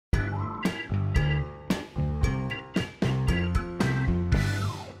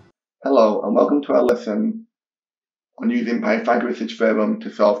Hello and welcome to our lesson on using Pythagoras Theorem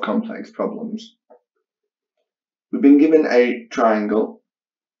to solve complex problems. We've been given a triangle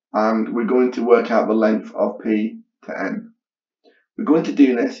and we're going to work out the length of P to N. We're going to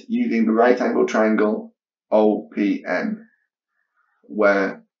do this using the right angle triangle OPN,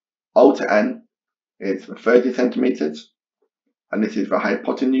 where O to N is 30 centimeters and this is the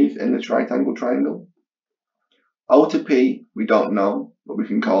hypotenuse in this right angle triangle. O to P we don't know, but we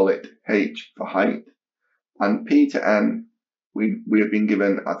can call it H for height. And P to N we have been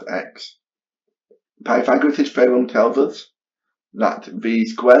given as X. Pythagoras' theorem tells us that the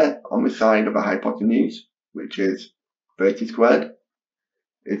square on the side of a hypotenuse, which is 30 squared,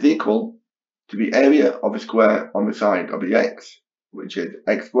 is equal to the area of a square on the side of the X, which is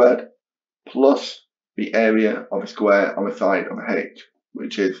X squared, plus the area of a square on the side of a H,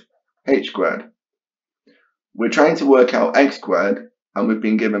 which is H squared. We're trying to work out X squared and we've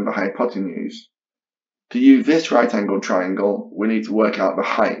been given the hypotenuse. To use this right angle triangle, we need to work out the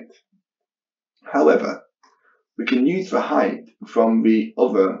height. However, we can use the height from the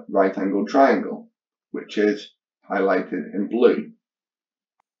other right angle triangle, which is highlighted in blue.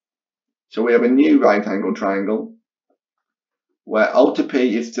 So we have a new right angle triangle where O to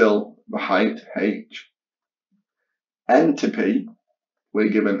P is still the height, H. N to P we're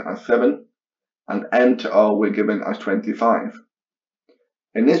given as 7 and N to O we're given as 25.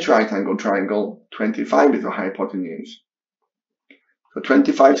 In this right angle triangle, 25 is the hypotenuse. So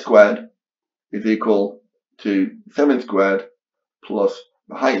 25 squared is equal to 7 squared plus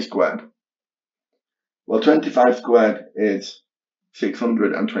the height squared. Well, 25 squared is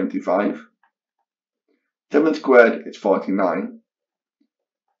 625. 7 squared is 49.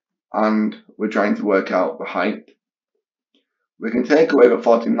 And we're trying to work out the height. We can take away the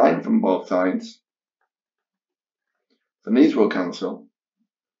 49 from both sides. So these will cancel.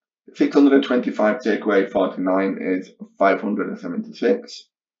 625 take away 49 is 576.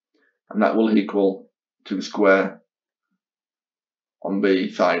 And that will equal to the square on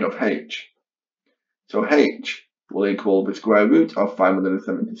the side of H. So H will equal the square root of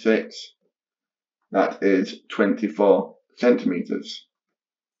 576. That is 24 centimeters.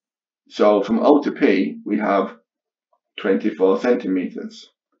 So from O to P we have 24 centimeters.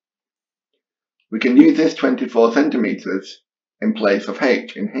 We can use this 24 centimeters in place of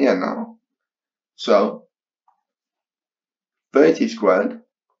H in here now. So 30 squared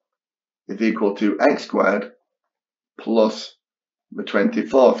is equal to X squared plus the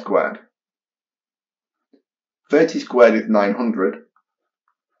 24 squared. 30 squared is 900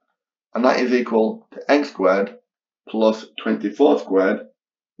 and that is equal to X squared plus 24 squared,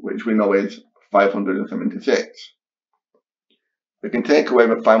 which we know is 576. We can take away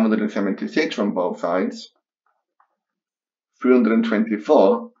the 576 from both sides.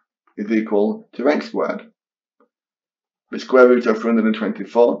 324 is equal to X squared. The square root of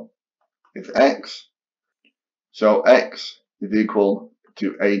 324 is X. So X is equal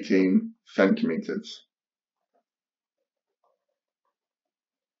to 18 centimeters.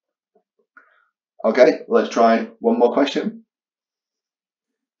 Okay, let's try one more question.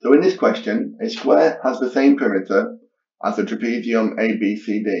 So in this question, a square has the same perimeter as a trapezium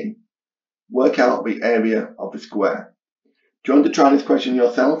ABCD. Work out the area of the square. Do you want to try this question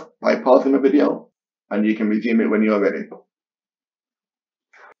yourself by pausing the video and you can resume it when you're ready?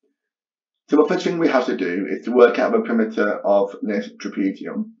 So the first thing we have to do is to work out the perimeter of this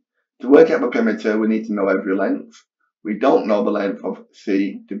trapezium. To work out the perimeter we need to know every length. We don't know the length of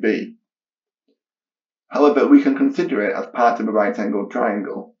C to B. However, we can consider it as part of a right angle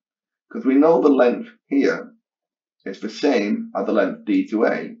triangle because we know the length here is the same as the length D to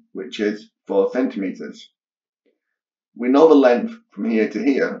A, which is 4 centimeters. We know the length from here to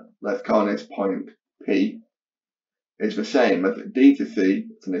here, let's call this point P, is the same as D to C,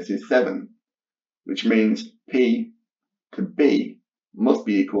 so this is 7, which means P to B must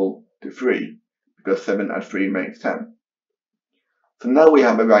be equal to 3, because 7 and 3 makes 10. So now we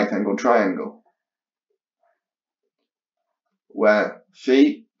have a right angle triangle, where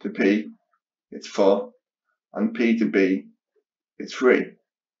C to P is 4, and P to B is 3.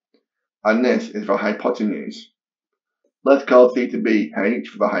 And this is the hypotenuse. Let's call C to B H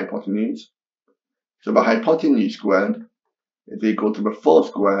for the hypotenuse. So the hypotenuse squared is equal to the 4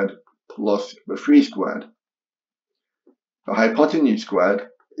 squared plus the 3 squared. The hypotenuse squared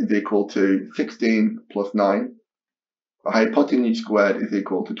is equal to 16 plus 9. The hypotenuse squared is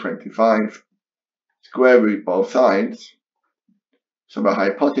equal to 25. Square root both sides. So the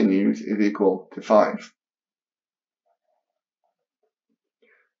hypotenuse is equal to 5.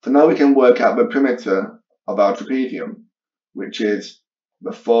 So now we can work out the perimeter of our trapezium, which is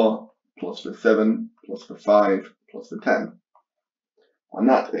the 4 plus the 7, plus the 5, plus the 10. And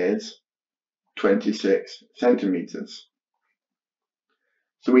that is 26 centimetres.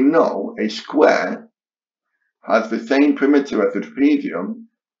 So we know a square has the same perimeter as the trapezium,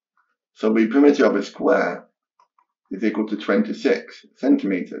 so the perimeter of a square is equal to 26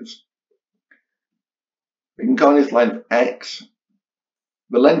 centimetres. We can call this length x.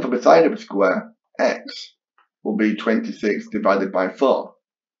 The length of the side of a square, x, will be 26 divided by 4,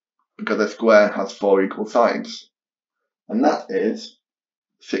 because a square has 4 equal sides, and that is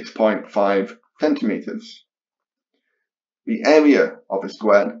 6.5 centimetres. The area of a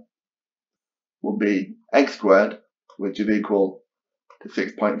square will be x squared, which is equal to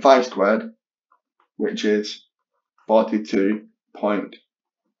 6.5 squared, which is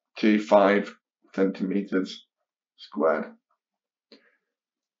 42.25 centimetres squared.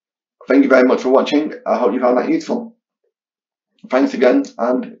 Thank you very much for watching. I hope you found that useful. Thanks again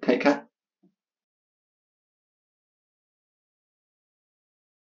and take care.